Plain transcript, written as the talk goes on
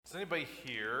Does anybody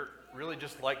here really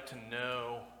just like to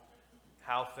know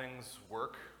how things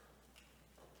work?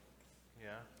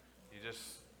 Yeah? You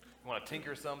want to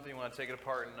tinker something, you want to take it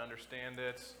apart and understand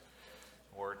it,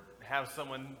 or have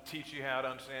someone teach you how to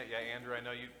understand it. Yeah, Andrew, I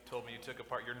know you told me you took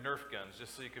apart your Nerf guns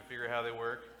just so you could figure out how they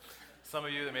work. Some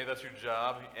of you, maybe that's your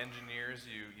job, engineers,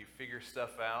 you figure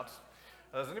stuff out.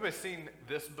 Has anybody seen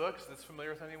this book? Is this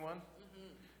familiar with anyone?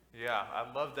 Yeah, I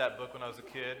loved that book when I was a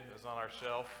kid. It was on our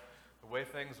shelf. The way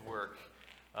things work,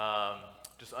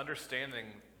 just understanding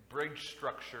bridge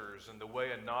structures and the way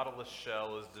a nautilus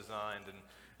shell is designed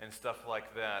and stuff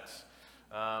like that.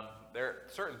 There are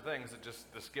certain things that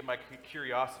just get my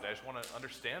curiosity. I just want to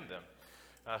understand them.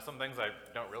 Some things I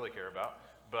don't really care about,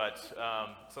 but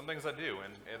some things I do.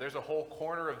 And there's a whole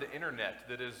corner of the internet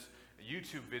that is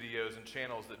YouTube videos and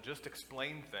channels that just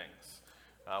explain things.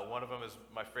 One of them is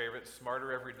my favorite,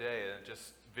 Smarter Every Day, and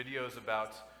just videos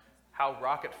about how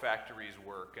rocket factories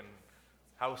work and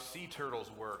how sea turtles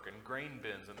work and grain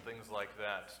bins and things like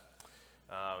that.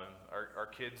 Our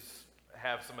kids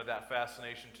have some of that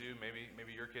fascination too.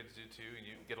 Maybe your kids do too, and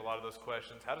you get a lot of those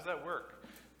questions. How does that work?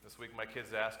 This week my kids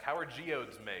asked, how are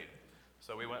geodes made?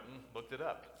 So we went and looked it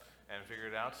up and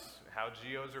figured out how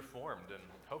geodes are formed, and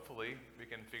hopefully we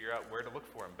can figure out where to look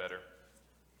for them better.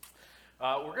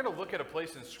 We're going to look at a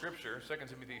place in Scripture, 2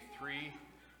 Timothy 3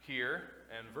 here,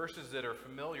 and verses that are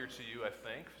familiar to you, I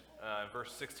think.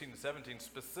 Verse 16 and 17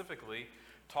 specifically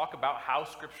talk about how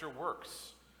Scripture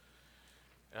works.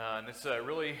 And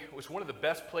it's one of the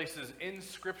best places in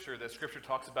Scripture that Scripture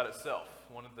talks about itself.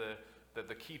 One of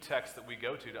the key texts that we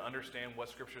go to understand what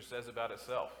Scripture says about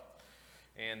itself.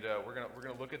 And we're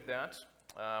going to look at that.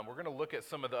 We're going to look at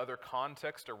some of the other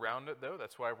context around it, though.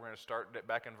 That's why we're going to start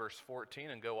back in verse 14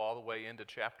 and go all the way into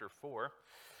chapter 4.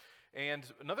 And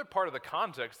another part of the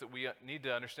context that we need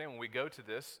to understand when we go to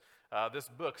this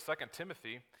book, 2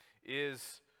 Timothy,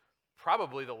 is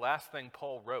probably the last thing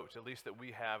Paul wrote, at least that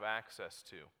we have access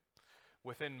to.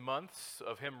 Within months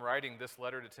of him writing this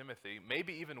letter to Timothy,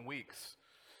 maybe even weeks,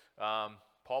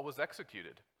 Paul was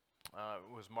executed,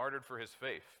 was martyred for his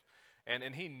faith.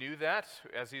 And he knew that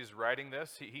as he's writing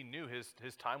this. He knew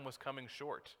his time was coming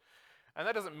short. And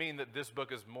that doesn't mean that this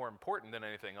book is more important than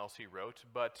anything else he wrote,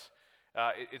 but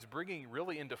it's bringing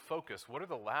really into focus what are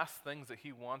the last things that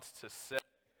he wants to say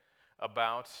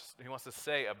about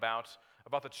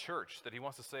the church, that he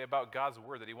wants to say about God's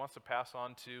word, that he wants to pass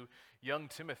on to young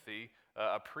Timothy,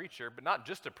 a preacher, but not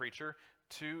just a preacher,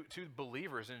 to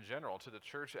believers in general, to the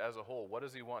church as a whole. What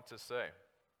does he want to say?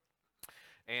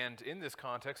 And in this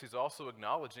context, he's also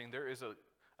acknowledging there is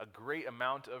a great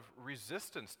amount of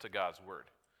resistance to God's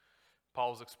word.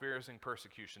 Paul is experiencing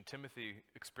persecution. Timothy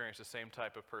experienced the same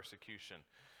type of persecution.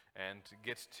 And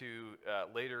gets to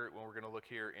later, when we're going to look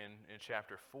here in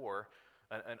chapter 4,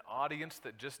 an audience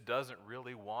that just doesn't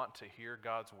really want to hear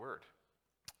God's word.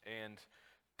 And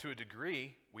to a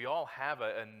degree, we all have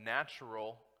a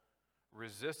natural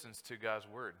resistance to God's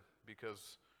word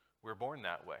because we're born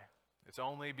that way. It's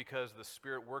only because the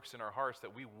Spirit works in our hearts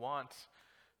that we want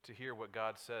to hear what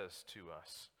God says to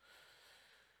us.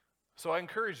 So I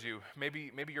encourage you,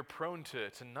 maybe you're prone to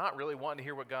not really wanting to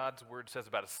hear what God's word says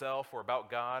about itself or about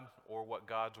God or what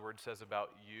God's word says about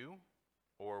you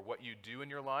or what you do in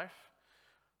your life.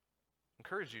 I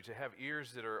encourage you to have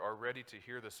ears that are ready to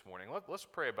hear this morning. Let's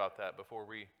pray about that before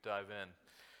we dive in.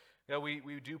 Yeah,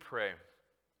 we do pray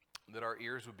that our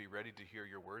ears would be ready to hear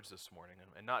your words this morning,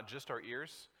 and not just our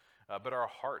ears, but our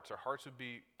hearts. Our hearts would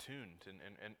be tuned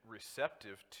and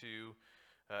receptive to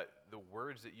the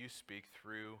words that you speak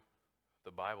through the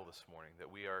Bible this morning,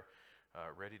 that we are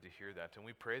ready to hear that. And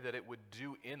we pray that it would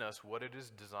do in us what it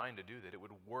is designed to do, that it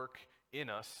would work in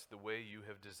us the way you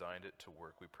have designed it to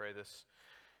work. We pray this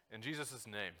in Jesus'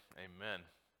 name. Amen.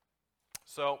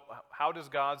 So how does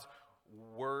God's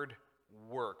word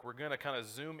work? We're going to kind of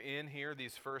zoom in here,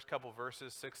 these first couple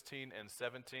verses, 16 and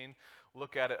 17.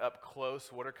 Look at it up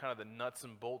close. What are kind of the nuts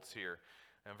and bolts here?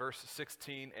 In verse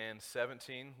 16 and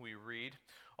 17, we read,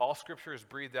 all Scripture is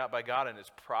breathed out by God and is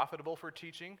profitable for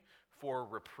teaching, for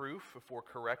reproof, for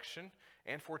correction,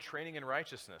 and for training in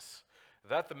righteousness,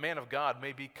 that the man of God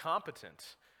may be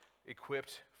competent,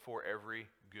 equipped for every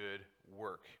good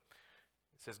work.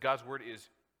 It says God's word is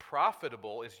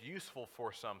profitable, is useful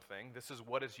for something. This is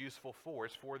what it's useful for.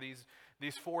 It's for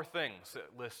these four things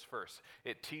it lists first.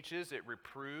 It teaches, it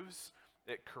reproves,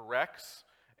 it corrects,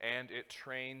 and it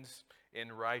trains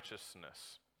in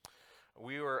righteousness.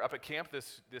 We were up at camp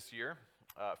this year,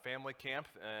 family camp,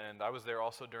 and I was there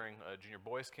also during junior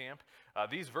boys camp.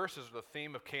 These verses are the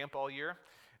theme of camp all year.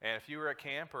 And if you were at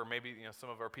camp, or maybe some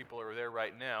of our people are there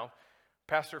right now,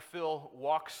 Pastor Phil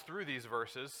walks through these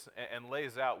verses and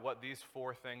lays out what these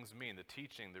four things mean: the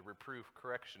teaching, the reproof,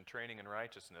 correction, training, and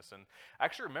righteousness. And I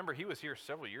actually remember he was here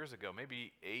several years ago,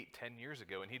 maybe 8-10 years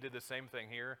ago, and he did the same thing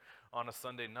here on a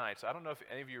Sunday night. So I don't know if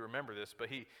any of you remember this, but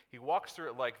he walks through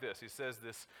it like this. He says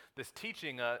this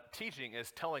teaching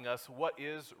is telling us what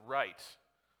is right.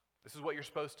 This is what you're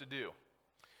supposed to do.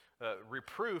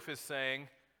 Reproof is saying,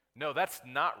 no, that's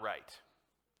not right.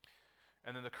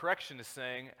 And then the correction is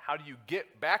saying, how do you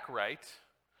get back right?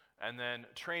 And then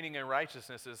training in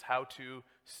righteousness is how to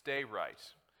stay right.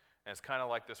 And it's kind of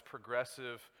like this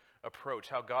progressive approach,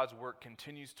 how God's word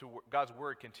continues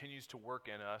to work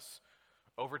in us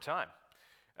over time.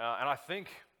 And I think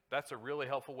that's a really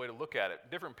helpful way to look at it.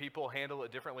 Different people handle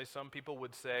it differently. Some people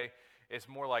would say it's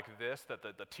more like this, that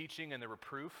the teaching and the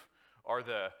reproof are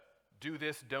the do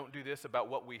this, don't do this about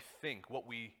what we think, what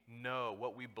we know,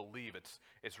 what we believe.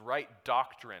 It's right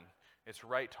doctrine. It's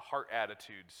right heart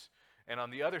attitudes. And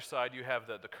on the other side, you have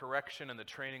the correction and the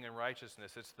training in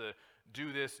righteousness. It's the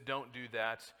do this, don't do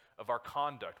that of our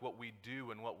conduct, what we do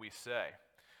and what we say.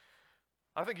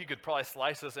 I think you could probably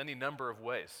slice this any number of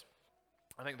ways.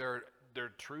 I think there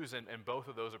are truths in both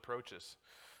of those approaches.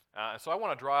 So I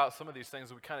want to draw out some of these things,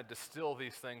 and we kind of distill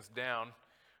these things down.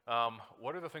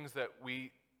 What are the things that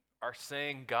we are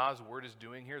saying God's word is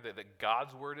doing here, that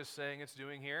God's word is saying it's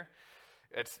doing here?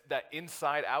 It's that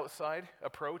inside-outside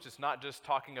approach. It's not just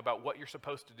talking about what you're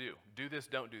supposed to do. Do this,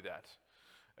 don't do that.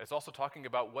 It's also talking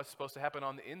about what's supposed to happen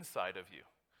on the inside of you,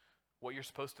 what you're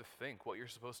supposed to think, what you're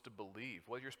supposed to believe,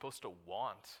 what you're supposed to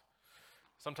want.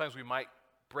 Sometimes we might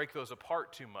break those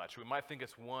apart too much. We might think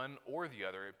it's one or the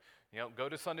other. Go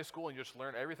to Sunday school and you just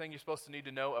learn everything you're supposed to need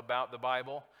to know about the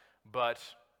Bible, but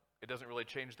it doesn't really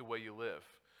change the way you live.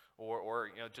 Or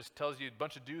it just tells you a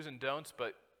bunch of do's and don'ts,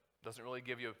 but doesn't really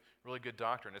give you really good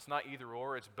doctrine. It's not either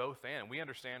or, it's both and. We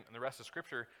understand in the rest of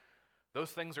Scripture, those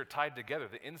things are tied together.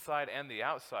 The inside and the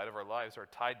outside of our lives are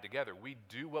tied together. We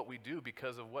do what we do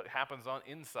because of what happens on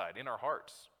inside, in our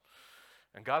hearts.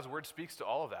 And God's word speaks to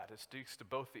all of that. It speaks to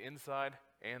both the inside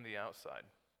and the outside.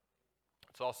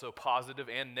 It's also positive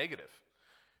and negative.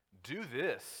 Do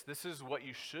this. This is what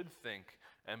you should think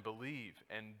and believe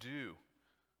and do.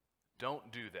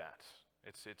 Don't do that.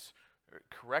 It's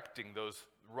correcting those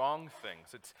wrong things.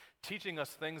 It's teaching us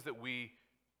things that we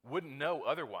wouldn't know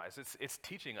otherwise. It's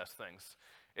teaching us things.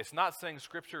 It's not saying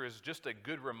Scripture is just a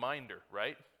good reminder,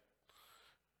 right?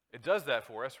 It does that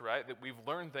for us, right? That we've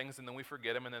learned things and then we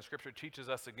forget them, and then Scripture teaches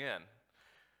us again.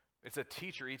 It's a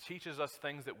teacher. He teaches us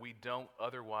things that we don't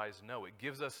otherwise know. It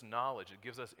gives us knowledge. It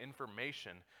gives us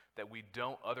information that we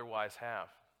don't otherwise have.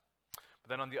 But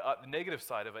then on the negative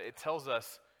side of it, it tells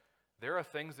us there are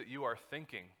things that you are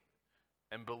thinking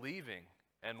and believing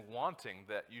and wanting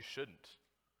that you shouldn't.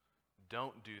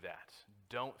 Don't do that.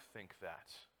 Don't think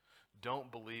that.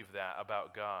 Don't believe that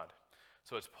about God.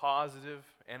 So it's positive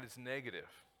and it's negative.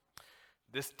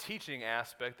 This teaching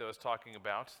aspect that I was talking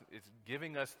about is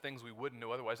giving us things we wouldn't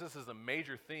know otherwise. This is a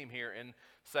major theme here in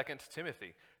 2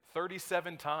 Timothy.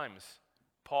 37 times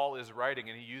Paul is writing,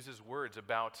 and he uses words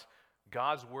about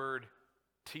God's word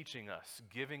teaching us,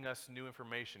 giving us new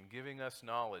information, giving us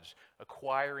knowledge,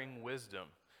 acquiring wisdom.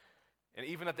 And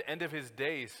even at the end of his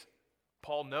days,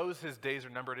 Paul knows his days are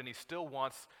numbered, and he still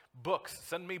wants books.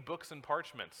 Send me books and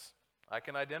parchments. I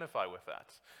can identify with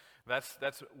that.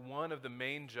 That's one of the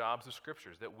main jobs of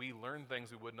Scriptures, that we learn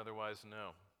things we wouldn't otherwise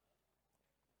know.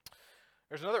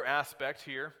 There's another aspect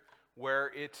here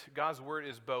where God's word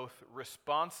is both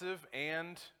responsive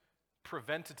and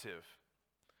preventative.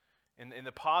 In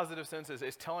the positive sense,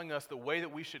 it's telling us the way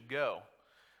that we should go.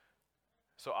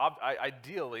 So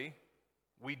ideally,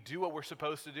 we do what we're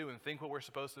supposed to do and think what we're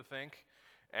supposed to think,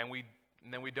 and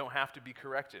then we don't have to be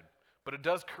corrected. But it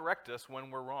does correct us when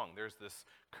we're wrong. There's this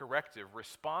corrective,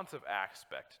 responsive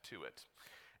aspect to it.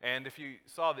 And if you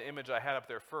saw the image I had up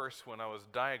there first when I was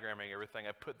diagramming everything,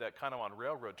 I put that kind of on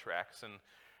railroad tracks. And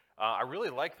I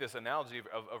really like this analogy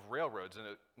of railroads. And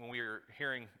when we were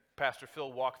hearing Pastor Phil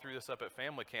walk through this up at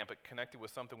family camp, it connected with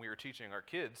something we were teaching our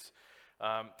kids.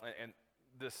 The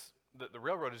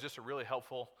railroad is just a really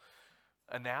helpful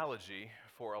analogy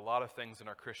for a lot of things in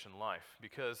our Christian life.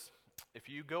 Because if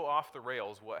you go off the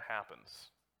rails, what happens?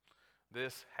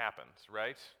 This happens,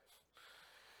 right?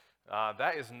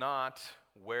 That is not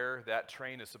where that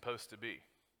train is supposed to be,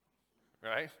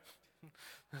 right?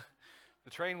 The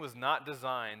train was not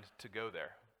designed to go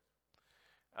there.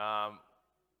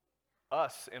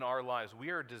 Us, in our lives, we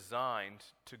are designed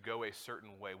to go a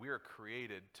certain way. We are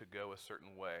created to go a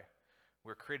certain way.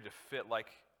 We're created to fit like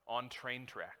on train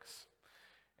tracks.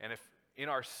 And if in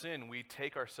our sin we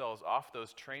take ourselves off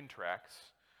those train tracks,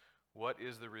 what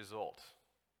is the result?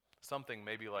 something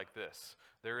maybe like this.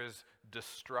 There is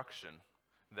destruction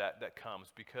that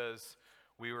comes because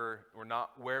we're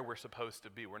not where we're supposed to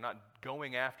be. We're not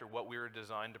going after what we were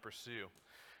designed to pursue.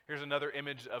 Here's another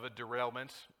image of a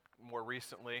derailment more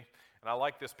recently. And I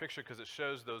like this picture because it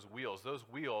shows those wheels. Those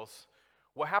wheels,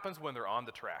 what happens when they're on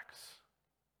the tracks?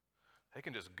 They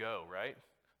can just go, right?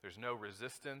 There's no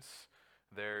resistance.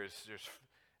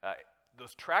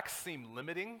 Those tracks seem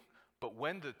limiting, but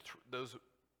when those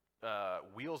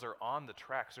wheels are on the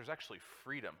tracks, there's actually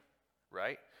freedom,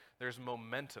 right? There's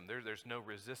momentum. There's no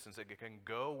resistance. It can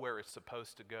go where it's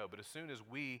supposed to go. But as soon as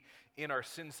we, in our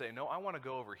sin, say, no, I want to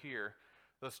go over here,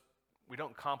 we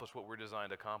don't accomplish what we're designed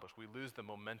to accomplish. We lose the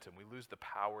momentum. We lose the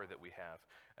power that we have,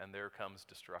 and there comes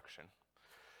destruction.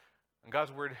 And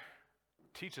God's word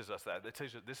teaches us that. It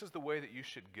tells you this is the way that you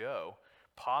should go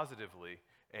positively,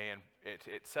 and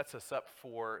it sets us up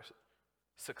for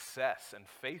success and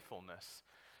faithfulness.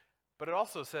 But it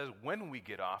also says when we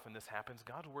get off and this happens,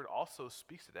 God's word also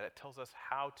speaks to that. It tells us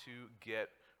how to get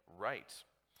right.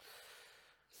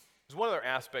 There's one other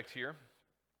aspect here.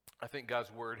 I think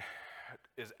God's word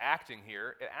is acting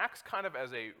here. It acts kind of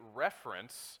as a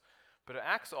reference, but it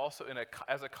acts also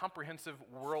as a comprehensive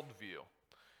worldview.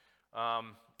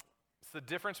 It's the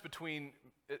difference between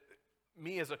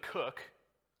me as a cook,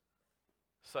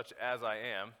 such as I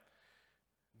am,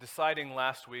 deciding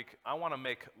last week I want to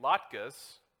make latkes,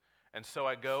 and so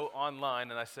I go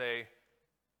online and I say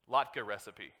latke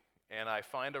recipe, and I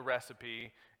find a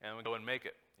recipe and we go and make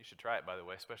it. You should try it, by the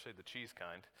way, especially the cheese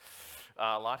kind.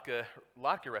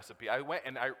 Latke recipe. I went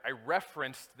and I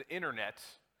referenced the internet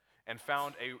and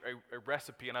found a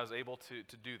recipe, and I was able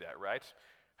to do that, right?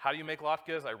 How do you make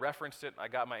latkes? I referenced it, and I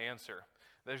got my answer.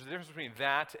 There's a difference between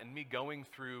that and me going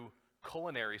through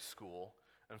culinary school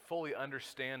and fully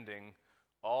understanding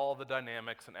all the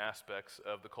dynamics and aspects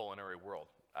of the culinary world.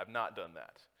 I've not done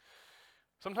that.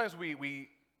 Sometimes we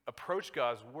approach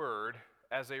God's word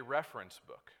as a reference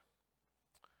book.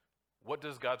 What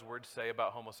does God's word say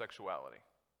about homosexuality?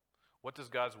 What does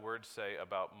God's word say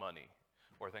about money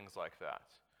or things like that?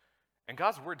 And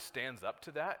God's word stands up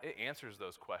to that. It answers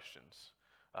those questions.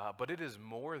 But it is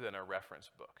more than a reference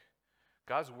book.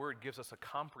 God's word gives us a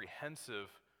comprehensive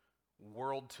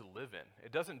world to live in.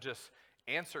 It doesn't just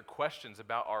answer questions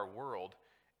about our world.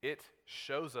 It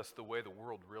shows us the way the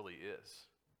world really is.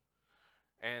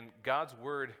 And God's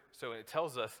word, so it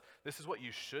tells us this is what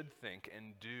you should think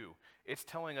and do. It's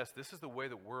telling us this is the way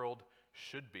the world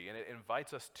should be. And it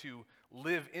invites us to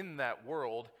live in that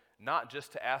world, not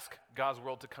just to ask God's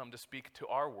world to come to speak to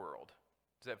our world.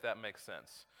 If that makes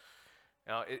sense.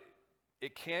 Now,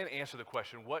 it can answer the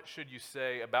question, what should you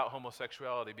say about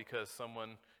homosexuality because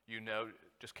someone you know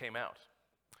just came out?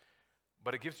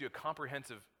 But it gives you a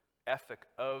comprehensive ethic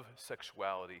of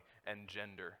sexuality and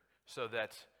gender so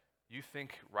that you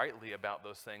think rightly about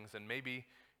those things, and maybe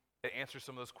it answers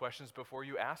some of those questions before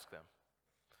you ask them.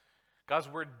 God's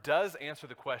word does answer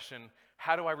the question,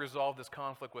 how do I resolve this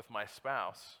conflict with my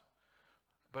spouse?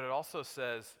 But it also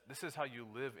says, this is how you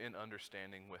live in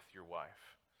understanding with your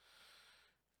wife.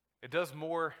 It does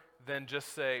more than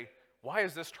just say, why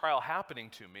is this trial happening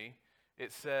to me?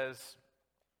 It says,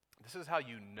 this is how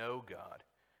you know God,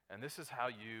 and this is how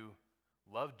you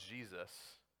love Jesus,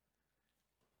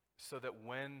 so that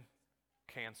when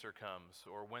cancer comes,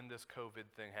 or when this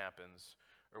COVID thing happens,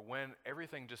 or when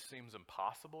everything just seems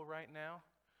impossible right now,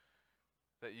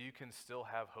 that you can still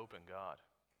have hope in God.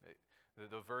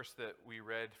 The verse that we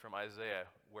read from Isaiah,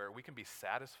 where we can be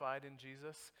satisfied in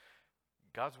Jesus,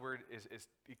 God's word is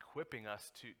equipping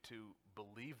us to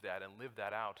believe that and live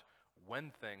that out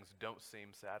when things don't seem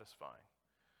satisfying.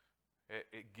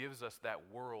 It gives us that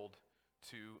world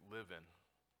to live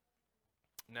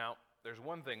in. Now, there's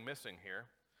one thing missing here.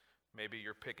 Maybe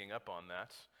you're picking up on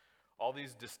that. All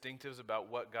these distinctives about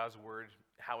what God's word,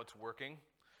 how it's working,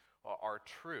 are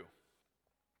true.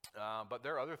 But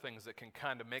there are other things that can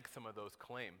kind of make some of those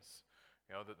claims.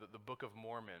 You know, the Book of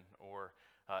Mormon, or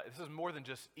this is more than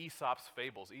just Aesop's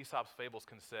fables. Aesop's fables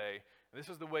can say, this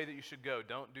is the way that you should go.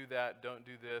 Don't do that. Don't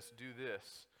do this. Do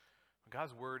this.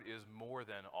 God's word is more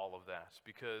than all of that,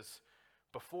 because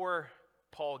before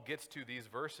Paul gets to these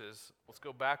verses, let's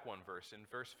go back one verse. In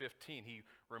verse 15, he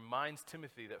reminds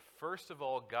Timothy that first of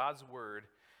all, God's word,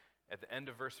 at the end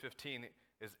of verse 15,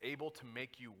 is able to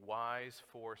make you wise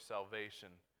for salvation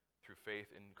through faith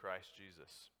in Christ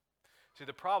Jesus. See,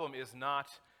 the problem is not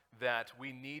that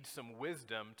we need some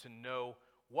wisdom to know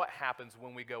what happens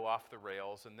when we go off the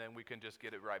rails and then we can just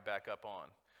get it right back up on.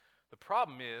 The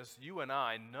problem is, you and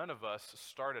I, none of us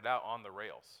started out on the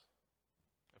rails,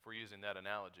 if we're using that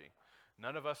analogy.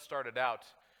 None of us started out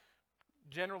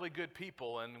generally good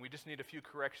people, and we just need a few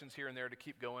corrections here and there to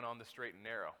keep going on the straight and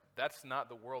narrow. That's not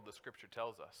the world that Scripture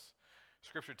tells us.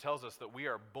 Scripture tells us that we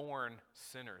are born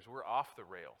sinners. We're off the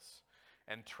rails.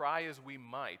 And try as we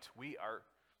might,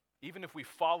 even if we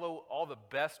follow all the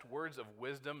best words of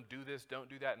wisdom, do this, don't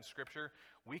do that in Scripture,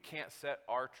 we can't set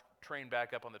our train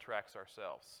back up on the tracks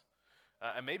ourselves.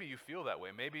 And maybe you feel that way.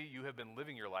 Maybe you have been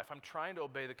living your life. I'm trying to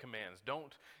obey the commands.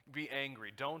 Don't be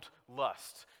angry. Don't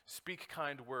lust. Speak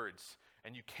kind words.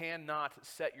 And you cannot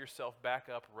set yourself back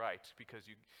up right because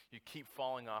you keep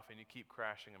falling off and you keep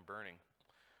crashing and burning.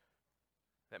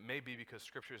 That may be because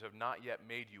Scriptures have not yet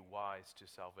made you wise to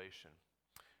salvation.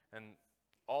 And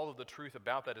all of the truth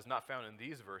about that is not found in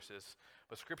these verses,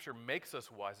 but Scripture makes us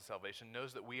wise to salvation,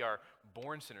 knows that we are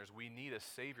born sinners. We need a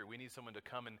Savior. We need someone to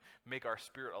come and make our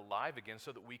spirit alive again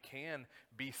so that we can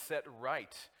be set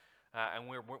right. And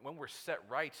when we're set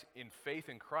right in faith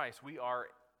in Christ, we are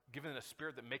given a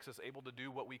spirit that makes us able to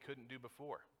do what we couldn't do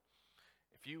before.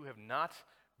 If you have not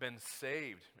been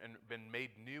saved and been made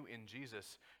new in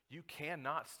Jesus, you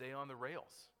cannot stay on the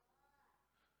rails.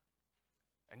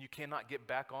 And you cannot get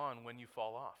back on when you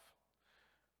fall off.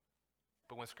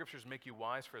 But when Scriptures make you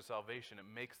wise for salvation, it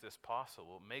makes this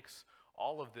possible. It makes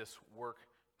all of this work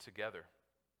together.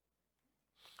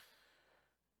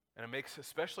 And it makes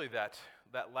especially that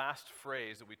last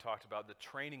phrase that we talked about, the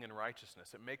training in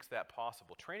righteousness, it makes that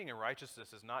possible. Training in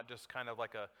righteousness is not just kind of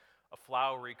like a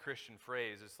flowery Christian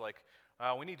phrase. It's like,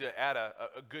 we need to add a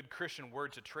good Christian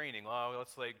word to training.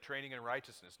 Let's like training in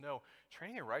righteousness. No,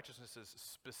 training in righteousness is a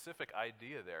specific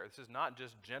idea there. This is not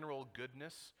just general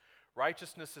goodness.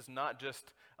 Righteousness is not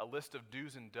just a list of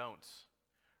do's and don'ts.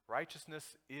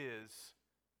 Righteousness is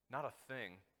not a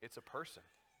thing, it's a person.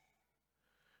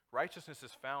 Righteousness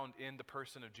is found in the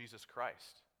person of Jesus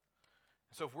Christ.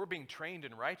 So if we're being trained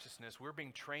in righteousness, we're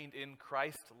being trained in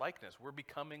Christ likeness. We're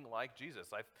becoming like Jesus.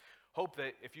 I hope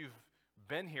that if you've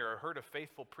been here or heard a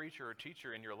faithful preacher or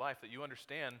teacher in your life, that you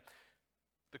understand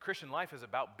the Christian life is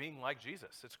about being like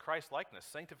Jesus. It's Christ likeness.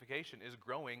 Sanctification is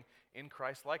growing in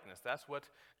Christ likeness. That's what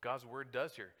God's word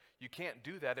does here. You can't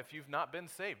do that if you've not been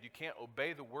saved. You can't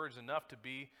obey the words enough to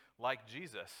be like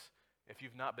Jesus if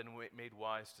you've not been made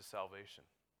wise to salvation.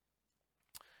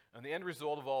 And the end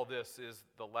result of all this is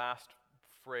the last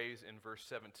phrase in verse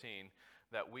 17,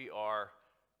 that we are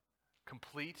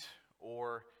complete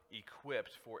or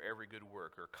equipped for every good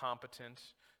work, or competent,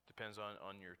 depends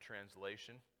on your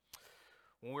translation.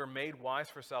 When we're made wise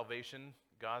for salvation,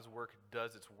 God's work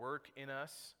does its work in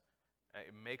us.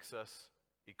 It makes us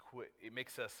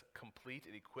complete.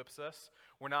 It equips us.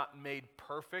 We're not made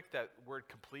perfect. That word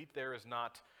complete there is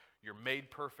not you're made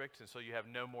perfect, and so you have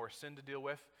no more sin to deal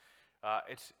with.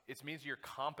 It means you're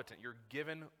competent. You're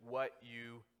given what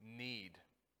you need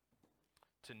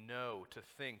to know, to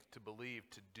think, to believe,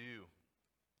 to do.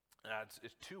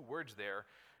 It's two words there.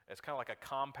 It's kind of like a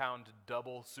compound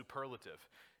double superlative.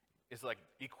 It's like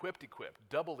equipped,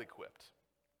 double equipped.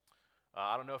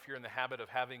 I don't know if you're in the habit of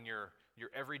having your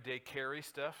everyday carry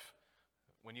stuff.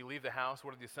 When you leave the house,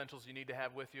 what are the essentials you need to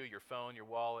have with you? Your phone, your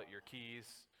wallet, your keys,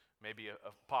 maybe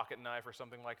a pocket knife or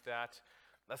something like that.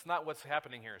 That's not what's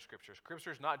happening here in Scripture.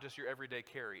 Scripture is not just your everyday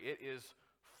carry. It is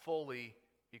fully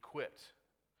equipped.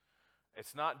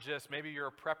 It's not just, maybe you're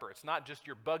a prepper. It's not just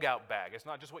your bug out bag. It's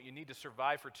not just what you need to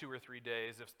survive for 2 or 3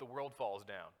 days if the world falls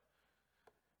down.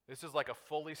 This is like a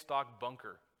fully stocked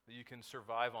bunker that you can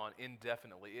survive on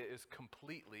indefinitely. It is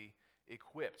completely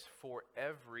equipped for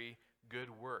every good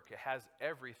work. It has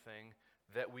everything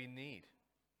that we need.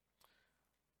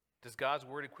 Does God's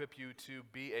word equip you to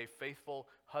be a faithful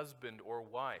husband or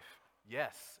wife?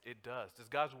 Yes, it does. Does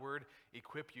God's word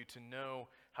equip you to know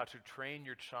how to train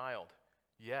your child?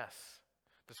 Yes.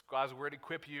 Does God's word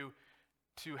equip you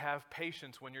to have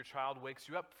patience when your child wakes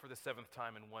you up for the 7th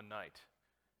time in one night?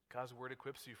 God's word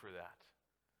equips you for that.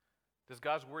 Does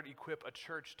God's word equip a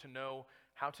church to know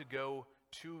how to go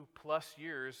 2+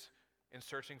 years in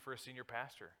searching for a senior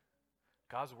pastor?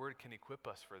 God's word can equip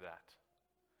us for that.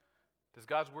 Does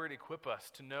God's word equip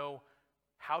us to know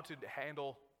how to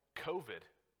handle COVID?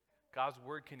 God's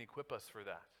word can equip us for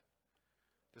that.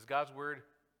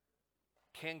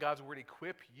 Can God's word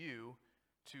equip you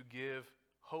to give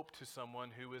hope to someone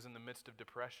who is in the midst of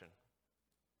depression?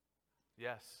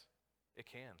 Yes, it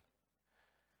can.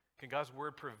 Can God's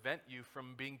word prevent you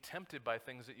from being tempted by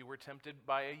things that you were tempted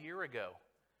by a year ago?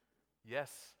 Yes,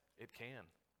 it can.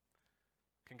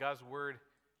 Can God's word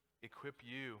equip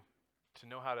you to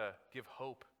know how to give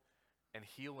hope and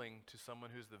healing to someone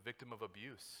who's the victim of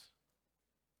abuse?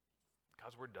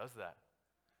 God's word does that.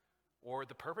 Or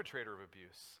the perpetrator of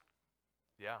abuse.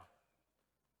 Yeah.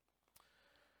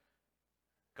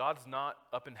 God's not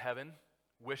up in heaven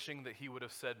wishing that he would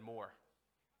have said more.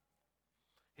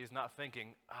 He's not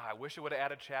thinking, I wish I would have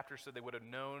added chapters so they would have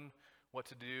known what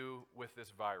to do with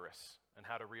this virus and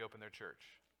how to reopen their church.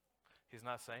 He's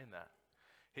not saying that.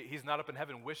 He's not up in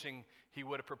heaven wishing he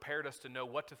would have prepared us to know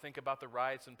what to think about the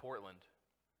riots in Portland.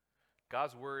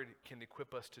 God's word can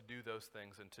equip us to do those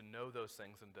things and to know those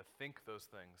things and to think those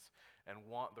things and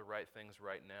want the right things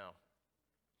right now.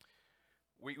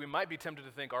 We might be tempted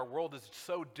to think our world is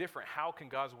so different. How can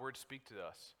God's word speak to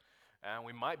us? And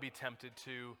we might be tempted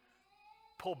to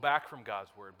pull back from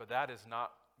God's word, but that is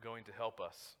not going to help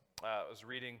us. I was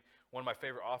reading one of my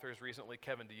favorite authors recently,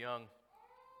 Kevin DeYoung,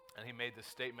 and he made this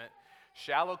statement: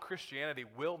 shallow Christianity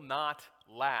will not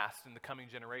last in the coming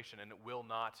generation, and it will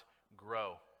not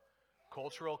grow.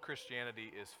 Cultural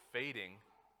Christianity is fading,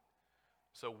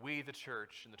 so we, the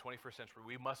church in the 21st century,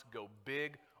 we must go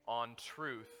big on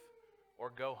truth or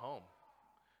go home.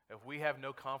 If we have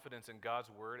no confidence in God's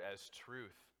word as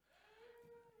truth,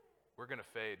 we're going to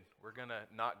fade. We're going to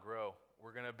not grow.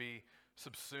 We're going to be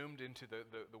subsumed into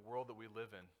the world that we live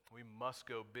in. We must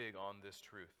go big on this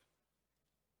truth.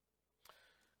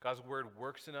 God's word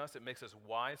works in us. It makes us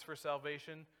wise for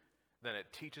salvation. Then it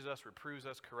teaches us, reproves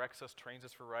us, corrects us, trains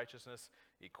us for righteousness,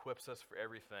 equips us for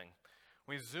everything.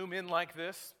 When we zoom in like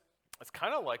this, it's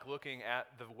kind of like looking at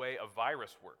the way a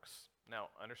virus works. Now,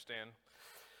 understand,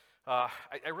 I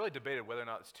really debated whether or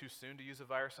not it's too soon to use a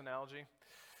virus analogy,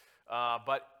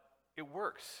 but it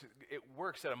works. It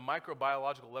works at a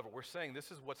microbiological level. We're saying this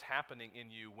is what's happening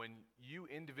in you when you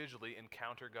individually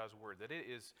encounter God's word, that it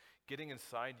is getting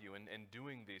inside you and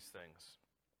doing these things.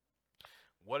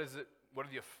 What is it? What are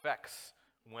the effects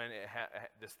when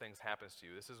this thing happens to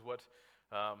you? This is what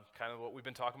kind of what we've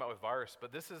been talking about with virus,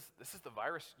 but this is the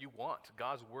virus you want,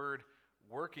 God's word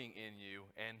working in you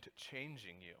and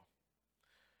changing you.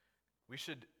 We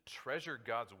should treasure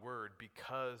God's word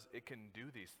because it can do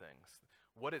these things.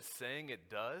 What it's saying it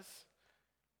does,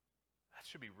 that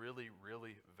should be really,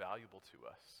 really valuable to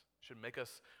us. It should make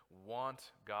us want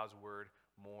God's word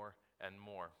more and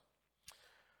more.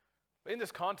 But in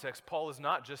this context, Paul is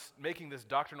not just making this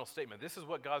doctrinal statement. This is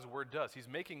what God's word does. He's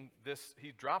making this,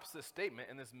 he drops this statement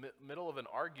in this middle of an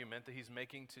argument that he's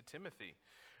making to Timothy.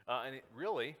 And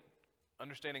really,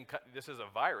 understanding this is a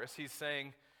virus, he's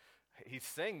saying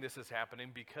this is happening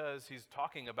because he's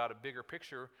talking about a bigger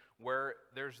picture where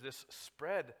there's this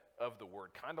spread of the word,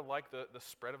 kind of like the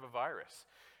spread of a virus.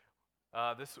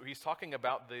 He's talking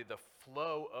about the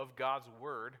flow of God's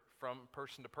word from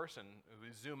person to person. We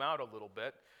zoom out a little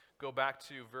bit, go back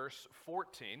to verse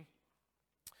 14.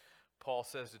 Paul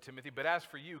says to Timothy, "But as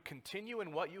for you, continue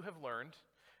in what you have learned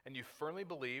and you firmly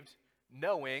believed,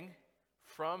 knowing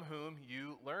from whom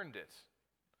you learned it,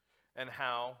 and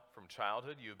how from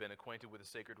childhood you have been acquainted with the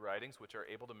sacred writings, which are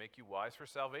able to make you wise for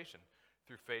salvation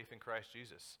through faith in Christ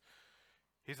Jesus."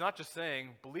 He's not just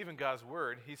saying, believe in God's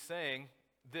word. He's saying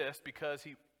this because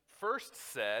he first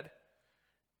said,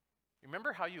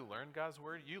 remember how you learned God's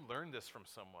word? You learned this from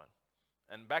someone.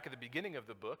 And back at the beginning of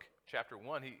the book, chapter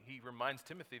 1, he reminds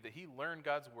Timothy that he learned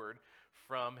God's word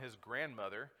from his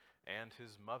grandmother and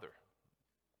his mother.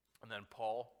 And then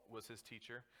Paul was his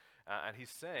teacher. And he's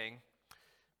saying,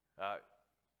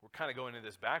 we're kind of going into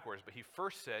this backwards, but he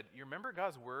first said, you remember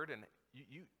God's word and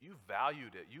you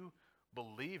valued it. You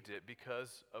believed it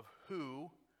because of who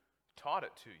taught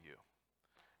it to you.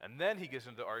 And then he gets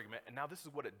into the argument, and now this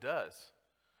is what it does.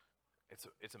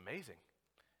 It's amazing.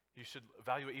 You should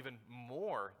value it even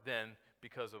more than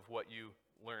because of what you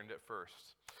learned at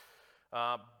first.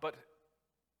 But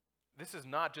this is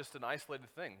not just an isolated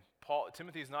thing.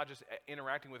 Timothy is not just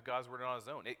interacting with God's word on his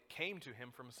own. It came to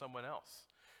him from someone else.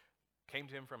 It came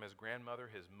to him from his grandmother,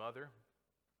 his mother.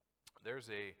 There's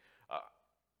a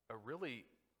really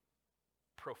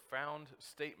profound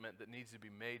statement that needs to be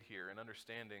made here in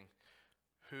understanding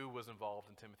who was involved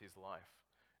in Timothy's life.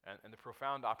 And the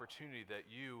profound opportunity that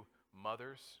you,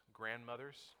 mothers,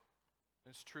 grandmothers,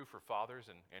 it's true for fathers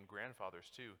and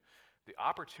grandfathers too, the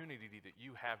opportunity that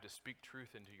you have to speak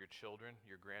truth into your children,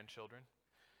 your grandchildren.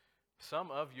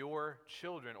 Some of your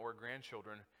children or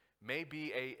grandchildren may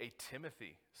be a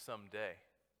Timothy someday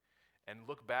and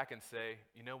look back and say,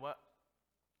 you know what?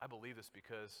 I believe this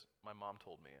because my mom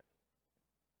told me it.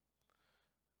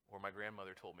 Or my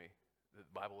grandmother told me that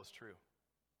the Bible is true.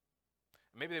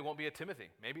 Maybe they won't be a Timothy.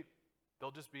 Maybe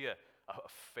they'll just be a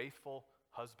faithful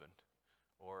husband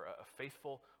or a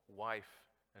faithful wife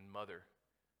and mother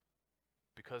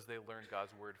because they learned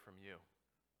God's word from you.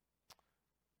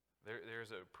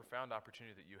 There's a profound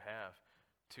opportunity that you have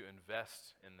to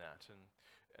invest in that.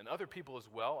 And other people as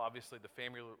well. Obviously, the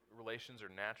family relations are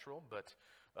natural, but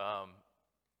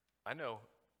I know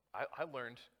I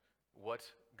learned what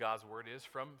God's word is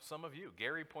from some of you.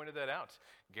 Gary pointed that out.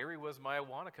 Gary was my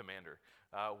Awana commander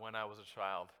when I was a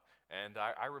child. And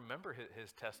I remember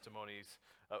his testimonies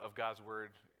of God's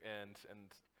word. And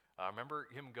I remember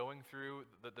him going through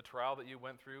the trial that you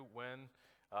went through when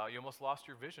you almost lost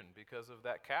your vision because of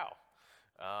that cow.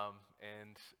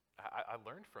 And I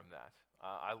learned from that.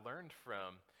 I learned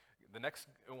from, the next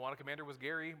Awana commander was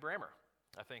Gary Brammer.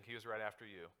 I think he was right after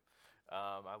you.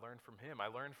 I learned from him. I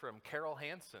learned from Carol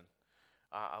Hansen.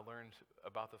 I learned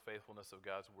about the faithfulness of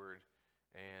God's word.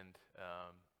 And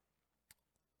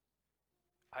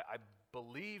I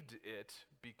believed it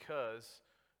because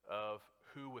of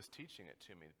who was teaching it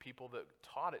to me. The people that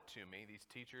taught it to me, these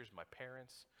teachers, my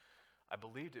parents, I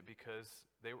believed it because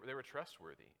they were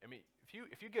trustworthy. I mean,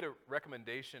 if you get a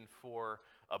recommendation for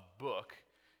a book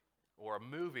or a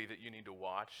movie that you need to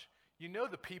watch, you know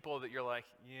the people that you're like,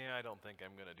 yeah, I don't think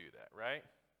I'm going to do that, right?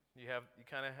 You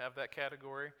kind of have that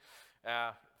category.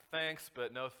 Thanks,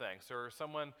 but no thanks. Or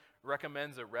someone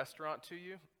recommends a restaurant to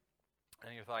you,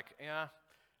 and you're like, yeah,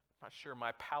 I'm not sure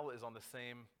my palate is on the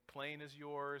same plane as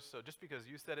yours, so just because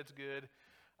you said it's good,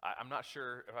 I'm not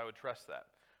sure if I would trust that.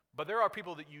 But there are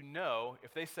people that you know,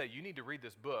 if they say, you need to read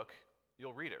this book,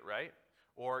 you'll read it, right?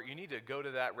 Or you need to go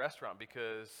to that restaurant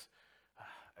because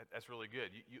that's really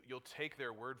good. You'll take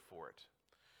their word for it.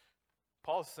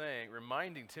 Paul's saying,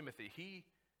 reminding Timothy, he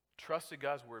trusted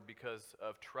God's word because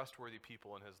of trustworthy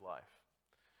people in his life.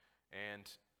 And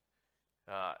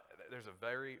there's a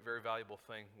very, very valuable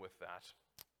thing with that.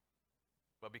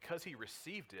 But because he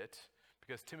received it,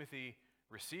 because Timothy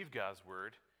received God's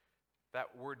word,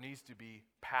 that word needs to be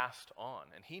passed on.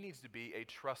 And he needs to be a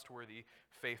trustworthy,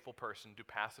 faithful person to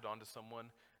pass it on to someone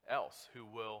else who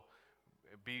will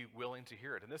be willing to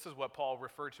hear it. And this is what Paul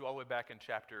referred to all the way back in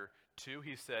chapter 2.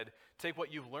 He said, take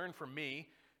what you've learned from me,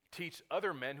 teach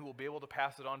other men who will be able to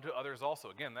pass it on to others also.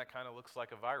 Again, that kind of looks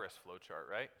like a virus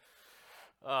flowchart, right?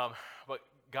 But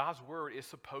God's word is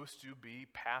supposed to be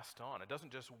passed on. It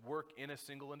doesn't just work in a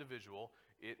single individual.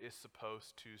 It is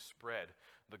supposed to spread.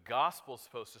 The gospel is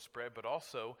supposed to spread, but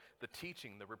also the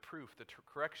teaching, the reproof, the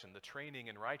correction, the training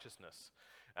in righteousness.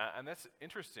 And that's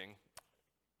interesting.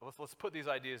 Let's put these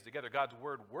ideas together. God's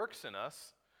word works in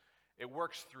us. It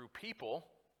works through people.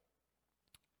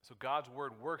 So God's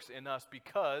word works in us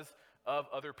because of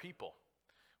other people.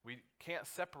 We can't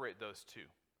separate those two.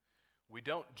 We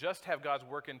don't just have God's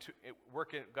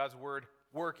God's word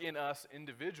work in us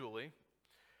individually,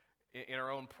 in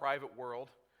our own private world,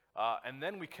 and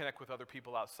then we connect with other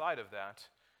people outside of that.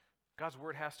 God's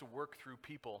word has to work through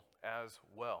people as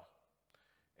well.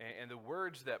 And the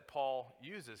words that Paul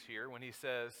uses here when he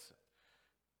says,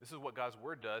 this is what God's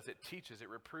word does, it teaches, it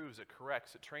reproves, it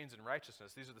corrects, it trains in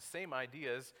righteousness. These are the same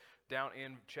ideas down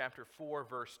in chapter 4,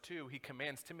 verse 2. He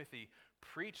commands Timothy,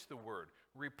 preach the word,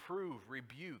 reprove,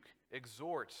 rebuke,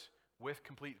 exhort with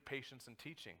complete patience and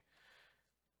teaching.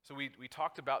 So we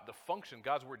talked about the function.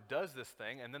 God's word does this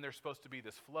thing, and then there's supposed to be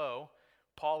this flow.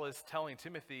 Paul is telling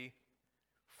Timothy,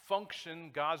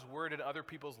 function God's word in other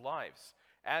people's lives.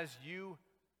 As you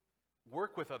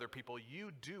work with other people,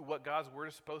 you do what God's word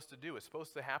is supposed to do. It's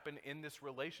supposed to happen in this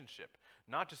relationship,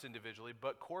 not just individually,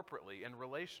 but corporately and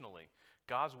relationally.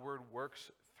 God's word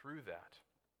works through that.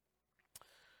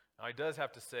 Now, he does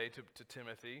have to say to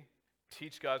Timothy,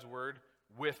 teach God's word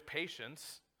with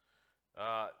patience.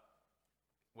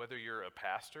 Whether you're a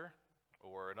pastor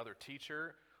or another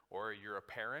teacher or you're a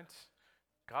parent,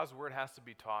 God's word has to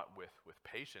be taught with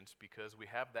patience because we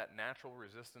have that natural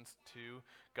resistance to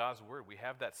God's word. We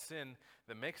have that sin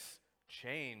that makes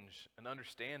change and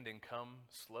understanding come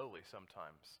slowly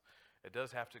sometimes. It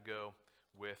does have to go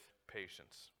with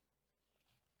patience.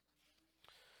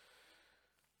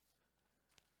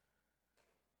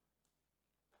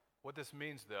 What this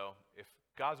means, though, if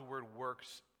God's word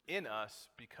works in us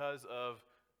because of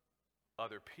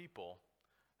other people,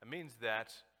 it means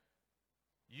that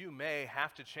you may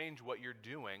have to change what you're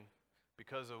doing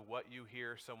because of what you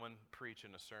hear someone preach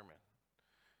in a sermon.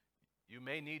 You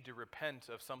may need to repent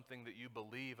of something that you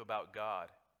believe about God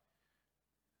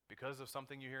because of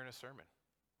something you hear in a sermon.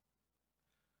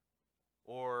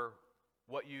 Or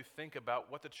what you think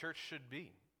about what the church should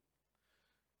be.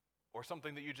 Or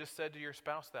something that you just said to your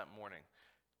spouse that morning.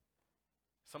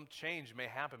 Some change may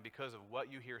happen because of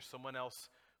what you hear someone else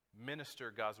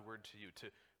minister God's word to you, to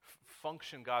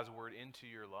function God's word into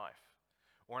your life.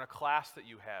 Or in a class that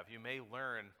you have, you may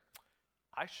learn,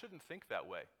 I shouldn't think that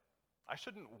way. I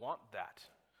shouldn't want that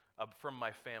from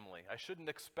my family. I shouldn't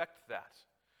expect that.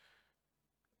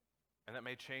 And that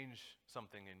may change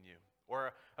something in you.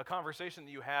 Or a conversation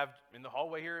that you have in the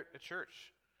hallway here at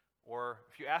church or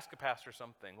if you ask a pastor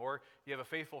something, or you have a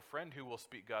faithful friend who will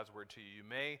speak God's word to you, you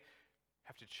may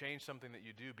have to change something that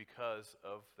you do because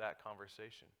of that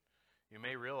conversation. You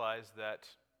may realize that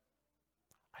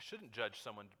I shouldn't judge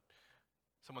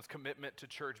someone's commitment to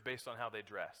church based on how they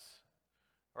dress.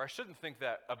 Or I shouldn't think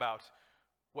that about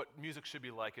what music should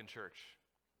be like in church,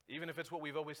 even if it's what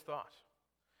we've always thought.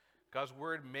 God's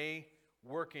word may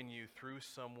work in you through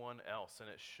someone else, and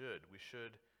it should. We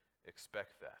should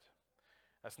expect that.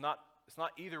 It's not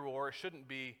either or. It shouldn't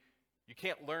be, you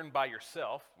can't learn by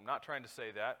yourself. I'm not trying to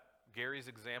say that. Gary's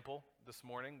example this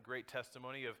morning, great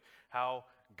testimony of how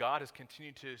God has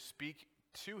continued to speak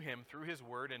to him through his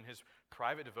word and his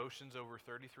private devotions over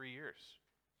 33 years.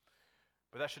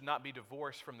 But that should not be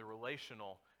divorced from the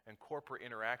relational and corporate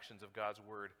interactions of God's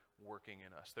word working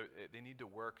in us. They need to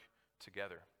work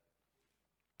together.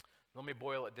 Let me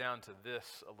boil it down to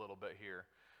this a little bit here.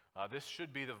 This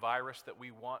should be the virus that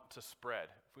we want to spread.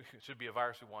 It should be a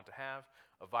virus we want to have,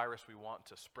 a virus we want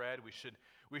to spread.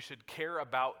 We should care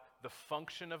about the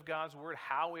function of God's word,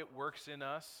 how it works in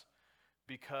us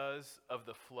because of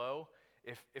the flow.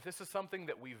 If this is something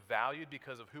that we valued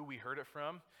because of who we heard it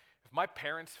from, if my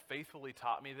parents faithfully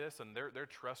taught me this and they're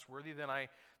trustworthy, then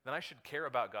I should care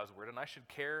about God's word, and I should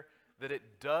care that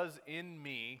it does in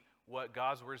me what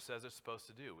God's word says it's supposed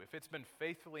to do. If it's been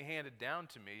faithfully handed down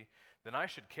to me, then I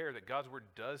should care that God's word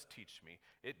does teach me.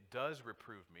 It does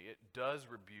reprove me. It does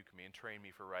rebuke me and train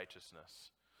me for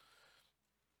righteousness.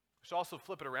 We should also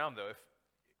flip it around, though.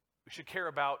 We should care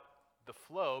about the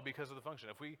flow because of the function.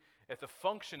 If the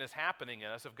function is happening in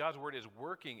us, if God's word is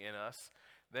working in us,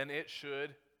 then it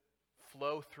should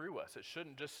flow through us. It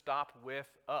shouldn't just stop with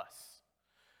us.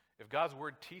 If God's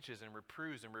word teaches and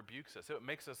reproves and rebukes us, it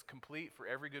makes us complete for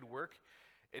every good work,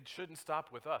 it shouldn't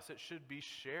stop with us. It should be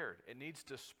shared. It needs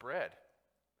to spread.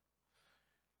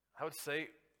 I would say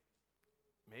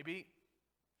maybe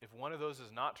if one of those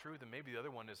is not true, then maybe the other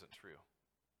one isn't true.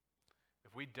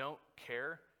 If we don't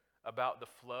care about the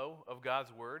flow of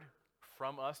God's word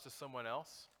from us to someone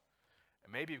else,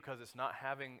 and maybe because it's not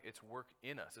having its work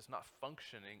in us, it's not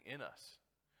functioning in us,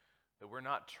 that we're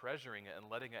not treasuring it and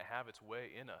letting it have its way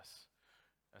in us,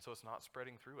 and so it's not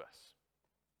spreading through us.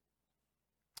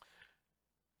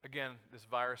 Again, this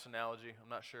virus analogy, I'm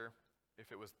not sure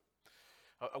if it was,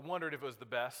 I wondered if it was the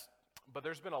best, but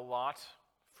there's been a lot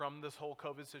from this whole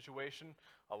COVID situation,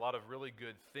 a lot of really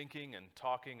good thinking and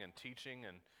talking and teaching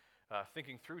and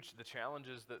thinking through the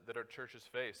challenges that our churches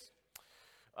face.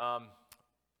 I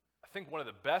think one of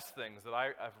the best things that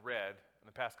I've read in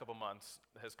the past couple months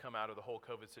that has come out of the whole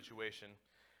COVID situation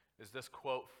is this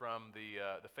quote from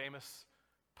the famous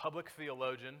public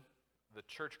theologian, the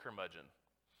church curmudgeon.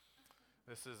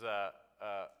 This is a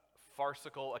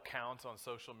farcical account on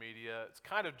social media. It's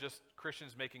kind of just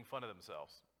Christians making fun of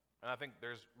themselves. And I think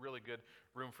there's really good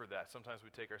room for that. Sometimes we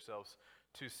take ourselves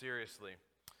too seriously.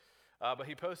 But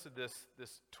he posted this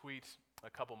tweet a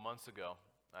couple months ago.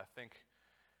 I think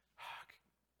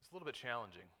it's a little bit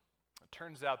challenging. It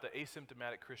turns out that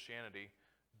asymptomatic Christianity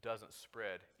doesn't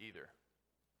spread either.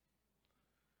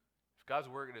 If God's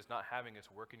word is not having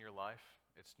its work in your life,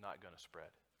 it's not going to spread.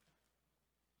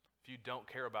 If you don't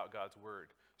care about God's word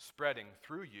spreading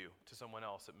through you to someone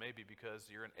else, it may be because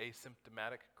you're an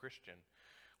asymptomatic Christian,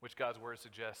 which God's word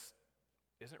suggests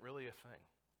isn't really a thing.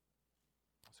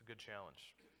 It's a good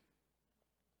challenge.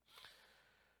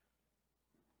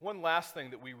 One last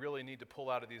thing that we really need to pull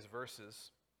out of these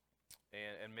verses,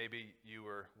 and maybe you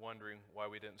were wondering why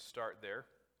we didn't start there,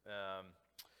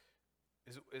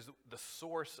 is the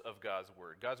source of God's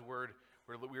word. God's word,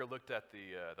 we looked at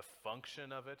the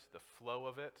function of it, the flow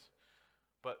of it,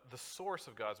 but the source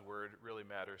of God's word really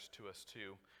matters to us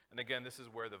too. And again, this is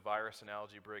where the virus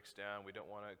analogy breaks down. We don't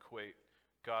want to equate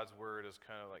God's word as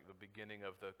kind of like the beginning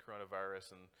of the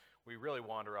coronavirus, and we really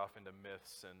wander off into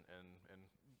myths and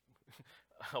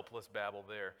helpless babble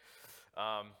there.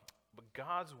 But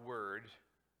God's word,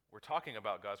 we're talking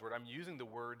about God's word. I'm using the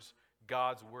words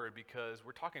God's word because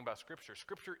we're talking about Scripture.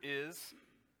 Scripture is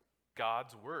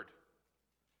God's word.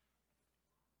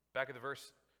 Back at the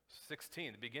verse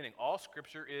 16, the beginning, all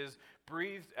Scripture is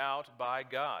breathed out by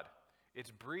God.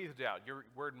 It's breathed out. Your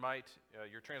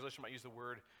translation might use the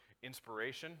word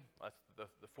inspiration. That's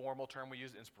the formal term we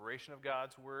use, inspiration of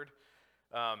God's word.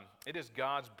 It is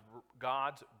God's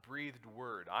breathed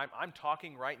word. I'm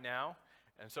talking right now,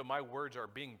 and so my words are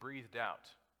being breathed out.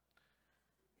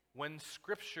 When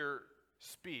Scripture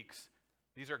speaks,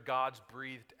 these are God's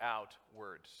breathed out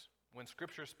words. When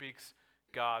Scripture speaks,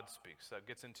 God speaks. That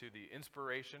gets into the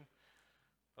inspiration.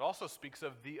 It also speaks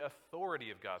of the authority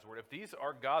of God's word. If these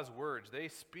are God's words, they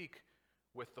speak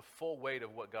with the full weight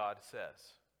of what God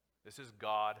says. This is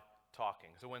God talking.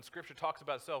 So when Scripture talks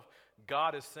about itself,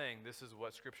 God is saying this is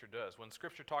what Scripture does. When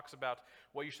Scripture talks about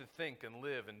what you should think and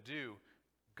live and do,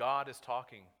 God is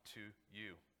talking to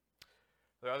you.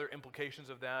 There are other implications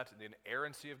of that, the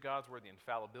inerrancy of God's word, the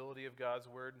infallibility of God's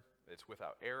word. It's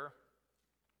without error.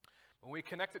 When we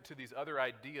connect it to these other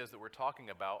ideas that we're talking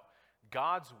about,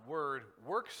 God's word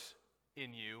works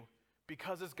in you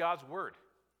because it's God's word.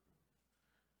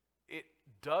 It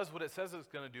does what it says it's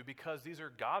going to do because these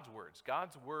are God's words.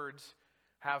 God's words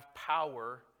have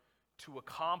power to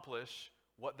accomplish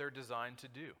what they're designed to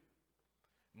do.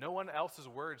 No one else's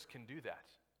words can do that.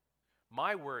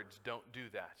 My words don't do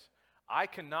that. I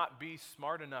cannot be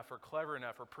smart enough or clever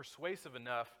enough or persuasive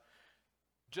enough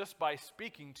just by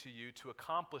speaking to you to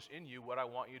accomplish in you what I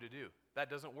want you to do. That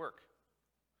doesn't work.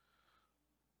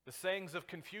 The sayings of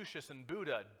Confucius and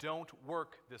Buddha don't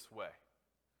work this way.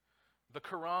 The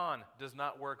Quran does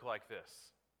not work like this.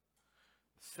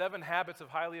 7 Habits of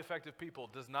Highly Effective People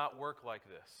does not work like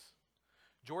this.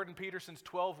 Jordan Peterson's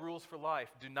 12 Rules for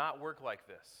Life do not work like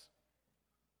this.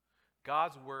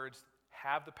 God's words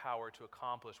have the power to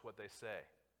accomplish what they say.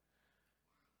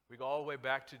 We go all the way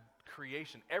back to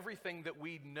creation. Everything that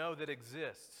we know that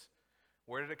exists,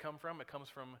 where did it come from? It comes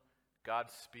from God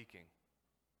speaking.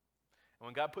 And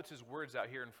when God puts his words out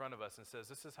here in front of us and says,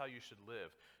 this is how you should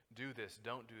live, do this,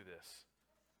 don't do this,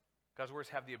 God's words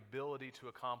have the ability to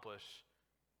accomplish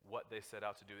what they set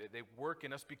out to do. They work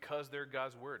in us because they're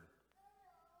God's word.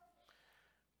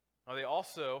 Now they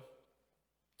also,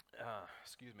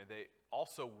 they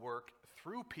also work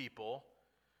through people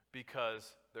because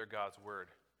they're God's word.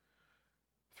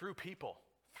 Through people,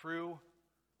 through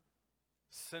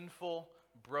sinful,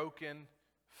 broken,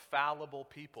 fallible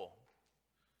people.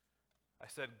 I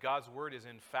said God's word is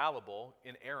infallible,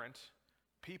 inerrant.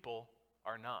 People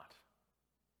are not.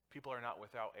 People are not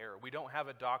without error. We don't have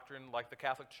a doctrine like the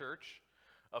Catholic Church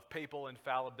of papal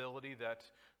infallibility that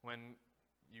when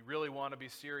you really want to be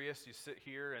serious, you sit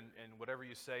here and whatever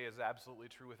you say is absolutely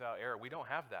true without error. We don't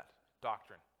have that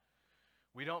doctrine.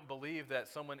 We don't believe that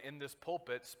someone in this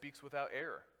pulpit speaks without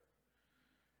error.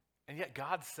 And yet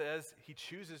God says he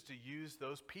chooses to use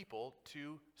those people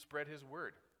to spread his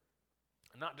word.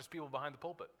 Not just people behind the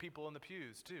pulpit, people in the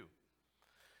pews too.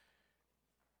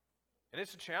 And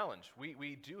it's a challenge.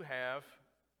 We do have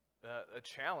a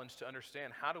challenge to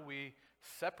understand how do we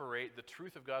separate the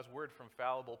truth of God's word from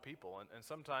fallible people. And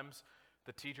sometimes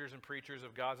the teachers and preachers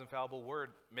of God's infallible word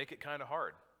make it kind of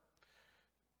hard.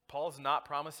 Paul's not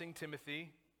promising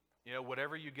Timothy,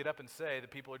 whatever you get up and say, the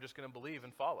people are just going to believe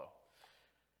and follow.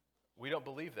 We don't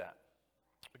believe that.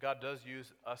 But God does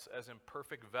use us as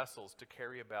imperfect vessels to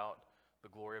carry about the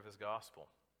glory of his gospel.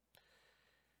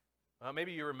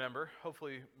 Maybe you remember,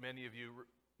 hopefully many of you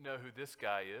know who this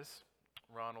guy is,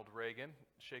 Ronald Reagan,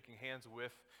 shaking hands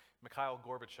with Mikhail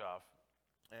Gorbachev.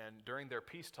 And during their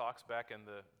peace talks back in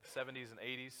the 70s and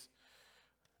 80s,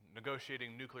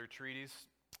 negotiating nuclear treaties,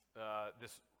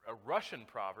 a Russian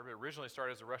proverb, it originally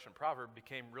started as a Russian proverb,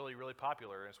 became really, really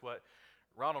popular. It's what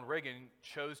Ronald Reagan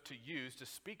chose to use to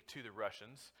speak to the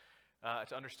Russians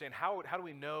to understand how do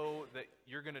we know that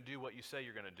you're going to do what you say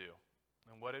you're going to do.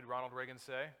 And what did Ronald Reagan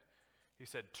say? He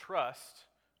said, trust,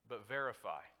 but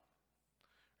verify.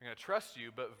 We're going to trust you,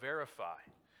 but verify.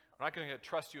 We're not going to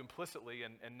trust you implicitly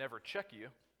and never check you.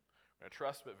 We're going to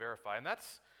trust, but verify. And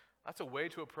that's a way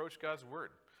to approach God's word.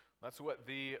 That's what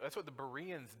the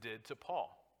Bereans did to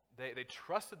Paul. They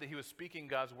trusted that he was speaking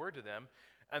God's word to them,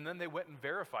 and then they went and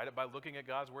verified it by looking at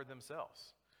God's word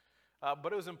themselves.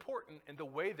 But it was important in the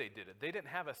way they did it. They didn't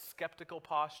have a skeptical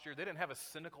posture. They didn't have a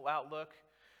cynical outlook.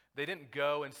 They didn't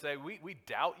go and say, we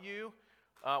doubt you.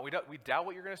 We doubt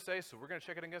what you're going to say, so we're going to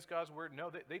check it against God's word.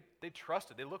 No, they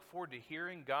trusted. They looked forward to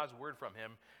hearing God's word from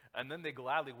him, and then they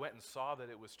gladly went and saw that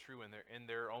it was true in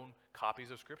their own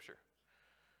copies of Scripture.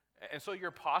 And so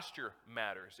your posture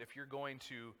matters. If you're going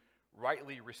to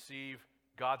rightly receive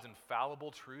God's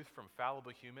infallible truth from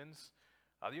fallible humans,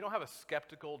 you don't have a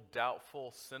skeptical,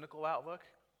 doubtful, cynical outlook.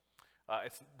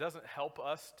 It doesn't help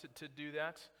us to do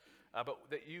that. But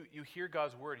that you hear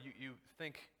God's word, you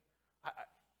think, I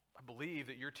believe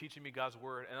that you're teaching me God's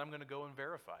word, and I'm going to go and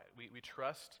verify it. We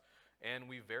trust and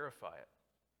we verify it.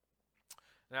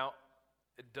 Now,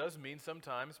 it does mean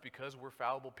sometimes, because we're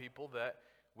fallible people, that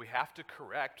we have to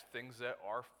correct things that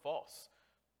are false.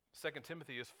 2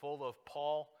 Timothy is full of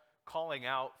Paul calling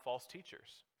out false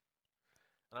teachers.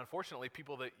 And unfortunately,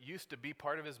 people that used to be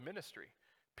part of his ministry,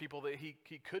 people that he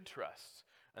could trust,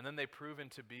 and then they proven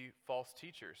to be false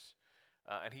teachers.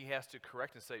 And he has to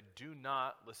correct and say, do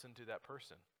not listen to that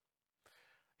person.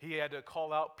 He had to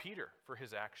call out Peter for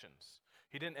his actions.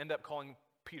 He didn't end up calling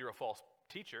Peter a false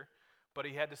teacher, But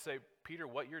he had to say, Peter,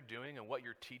 what you're doing and what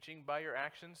you're teaching by your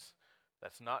actions,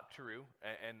 that's not true,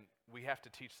 and we have to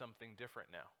teach something different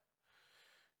now.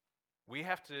 We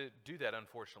have to do that,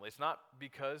 unfortunately. It's not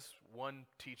because one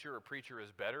teacher or preacher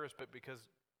is better, but because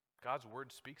God's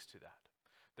word speaks to that.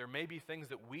 There may be things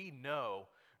that we know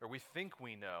or we think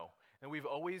we know and we've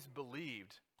always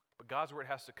believed, but God's word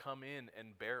has to come in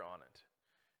and bear on it.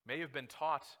 May have been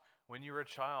taught when you were a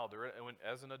child or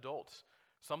as an adult,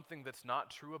 something that's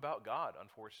not true about God,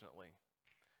 unfortunately.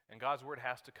 And God's word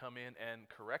has to come in and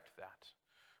correct that.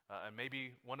 And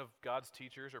maybe one of God's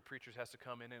teachers or preachers has to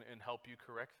come in and help you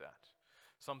correct that.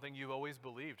 Something you've always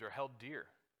believed or held dear.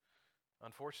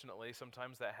 Unfortunately,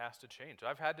 sometimes that has to change.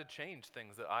 I've had to change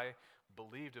things that I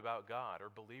believed about God or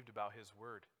believed about his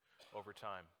word over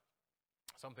time.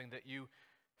 Something that you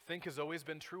think has always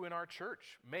been true in our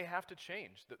church may have to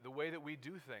change. The way that we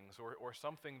do things or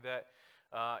something that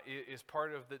is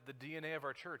part of the DNA of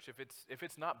our church. If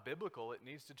it's not biblical, it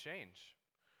needs to change.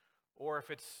 Or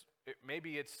if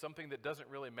maybe it's something that doesn't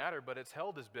really matter, but it's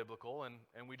held as biblical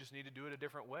and we just need to do it a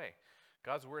different way.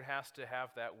 God's word has to have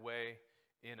that way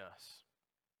in us.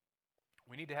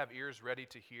 We need to have ears ready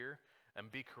to hear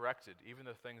and be corrected, even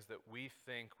the things that we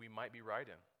think we might be right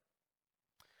in.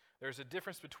 There's a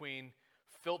difference between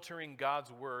filtering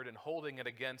God's word and holding it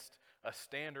against a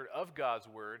standard of God's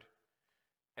word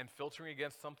and filtering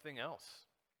against something else.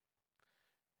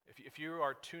 If you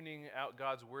are tuning out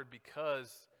God's word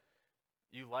because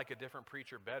you like a different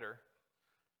preacher better,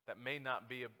 that may not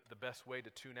be the best way to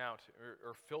tune out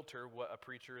or filter what a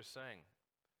preacher is saying.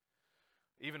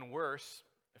 Even worse,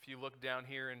 if you look down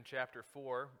here in chapter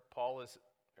 4, Paul is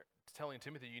telling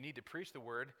Timothy, you need to preach the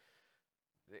word.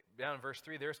 Down in verse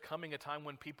 3, there's coming a time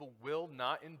when people will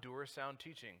not endure sound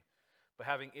teaching, but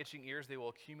having itching ears, they will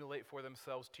accumulate for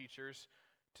themselves teachers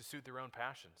to suit their own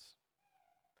passions,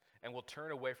 and will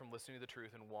turn away from listening to the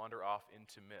truth and wander off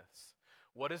into myths.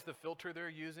 What is the filter they're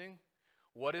using?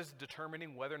 What is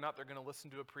determining whether or not they're going to listen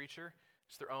to a preacher?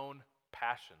 It's their own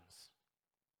passions.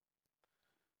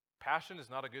 Passion is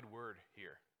not a good word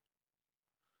here.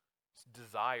 It's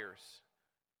desires,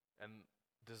 and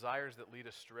desires that lead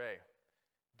astray.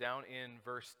 Down in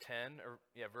verse 10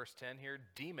 here,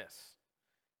 Demas,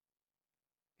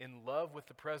 in love with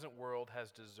the present world,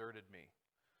 has deserted me.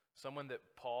 Someone that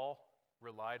Paul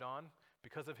relied on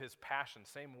because of his passion,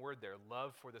 same word there,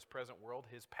 love for this present world,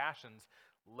 his passions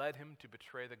led him to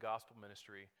betray the gospel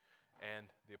ministry and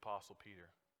the Apostle Peter.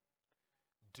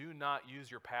 Do not use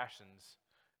your passions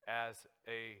as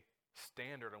a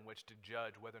standard on which to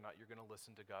judge whether or not you're going to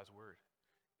listen to God's word.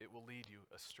 It will lead you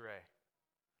astray.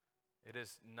 It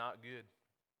is not good.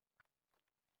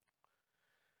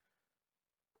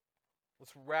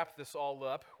 Let's wrap this all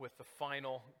up with the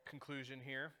final conclusion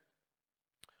here.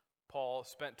 Paul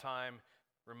spent time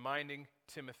reminding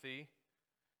Timothy,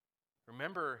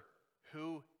 remember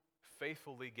who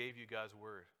faithfully gave you God's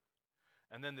word.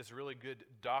 And then this really good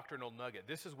doctrinal nugget.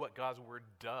 This is what God's word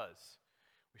does.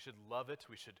 We should love it.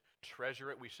 We should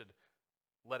treasure it. We should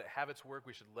let it have its work.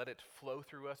 We should let it flow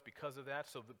through us because of that.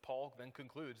 So that Paul then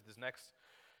concludes this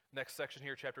next section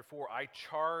here, chapter 4. I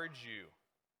charge you.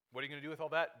 What are you going to do with all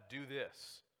that? Do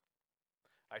this.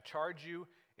 I charge you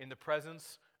in the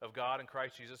presence of God and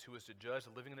Christ Jesus, who is to judge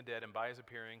the living and the dead, and by his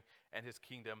appearing and his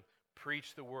kingdom,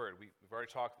 preach the word. We've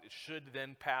already talked, it should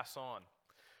then pass on.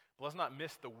 But let's not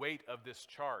miss the weight of this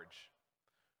charge.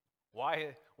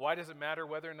 Why does it matter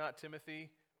whether or not Timothy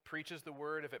preaches the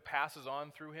word if it passes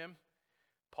on through him?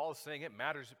 Paul is saying it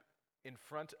matters in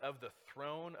front of the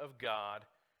throne of God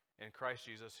in Christ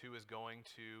Jesus, who is going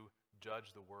to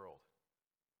judge the world.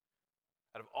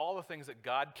 Out of all the things that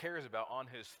God cares about on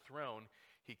his throne,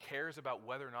 he cares about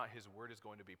whether or not his word is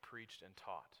going to be preached and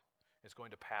taught. It's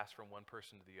going to pass from one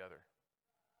person to the other.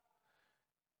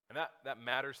 And that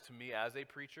matters to me as a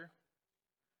preacher,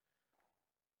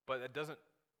 but it doesn't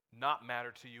not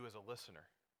matter to you as a listener.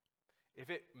 If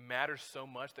it matters so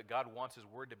much that God wants his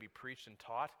word to be preached and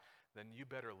taught, then you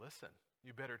better listen.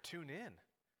 You better tune in.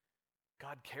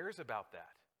 God cares about that.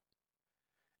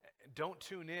 Don't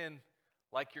tune in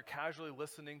like you're casually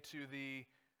listening to the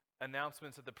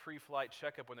announcements at the pre-flight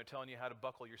checkup when they're telling you how to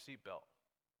buckle your seatbelt.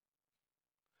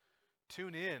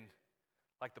 Tune in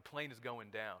like the plane is going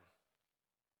down.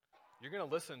 You're going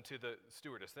to listen to the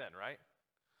stewardess then, right?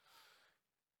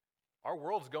 Our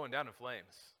world's going down in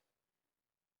flames.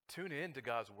 Tune in to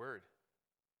God's word.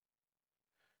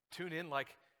 Tune in like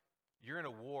you're in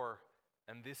a war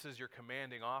and this is your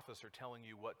commanding officer telling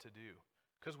you what to do.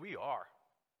 Because we are.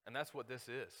 And that's what this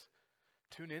is.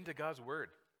 Tune in to God's word.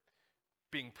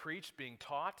 Being preached, being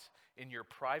taught in your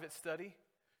private study,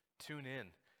 tune in.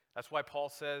 That's why Paul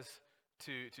says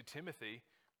to Timothy,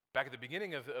 back at the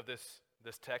beginning of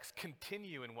this text,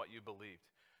 continue in what you believed.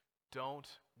 Don't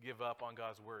give up on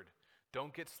God's word.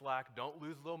 Don't get slack. Don't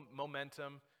lose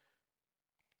momentum.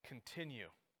 Continue.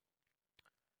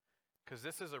 Because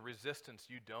this is a resistance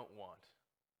you don't want.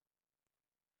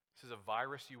 This is a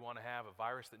virus you want to have, a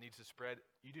virus that needs to spread.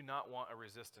 You do not want a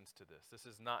resistance to this. This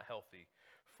is not healthy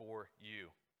for you.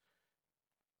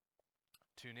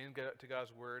 Tune in to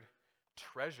God's word.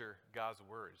 Treasure God's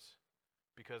words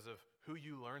because of who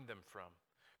you learned them from,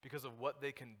 because of what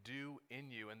they can do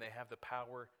in you, and they have the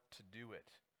power to do it.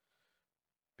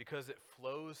 Because it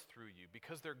flows through you,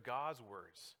 because they're God's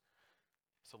words.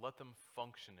 So let them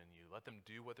function in you. Let them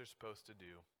do what they're supposed to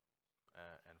do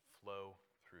and flow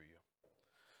through you.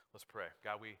 Let's pray.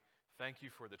 God, we thank you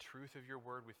for the truth of your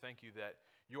word. We thank you that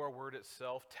your word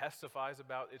itself testifies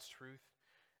about its truth,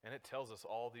 and it tells us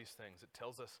all these things. It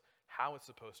tells us how it's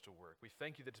supposed to work. We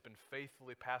thank you that it's been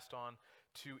faithfully passed on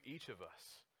to each of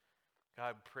us. God,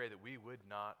 I pray that we would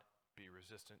not be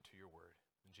resistant to your word.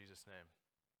 In Jesus' name,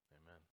 amen.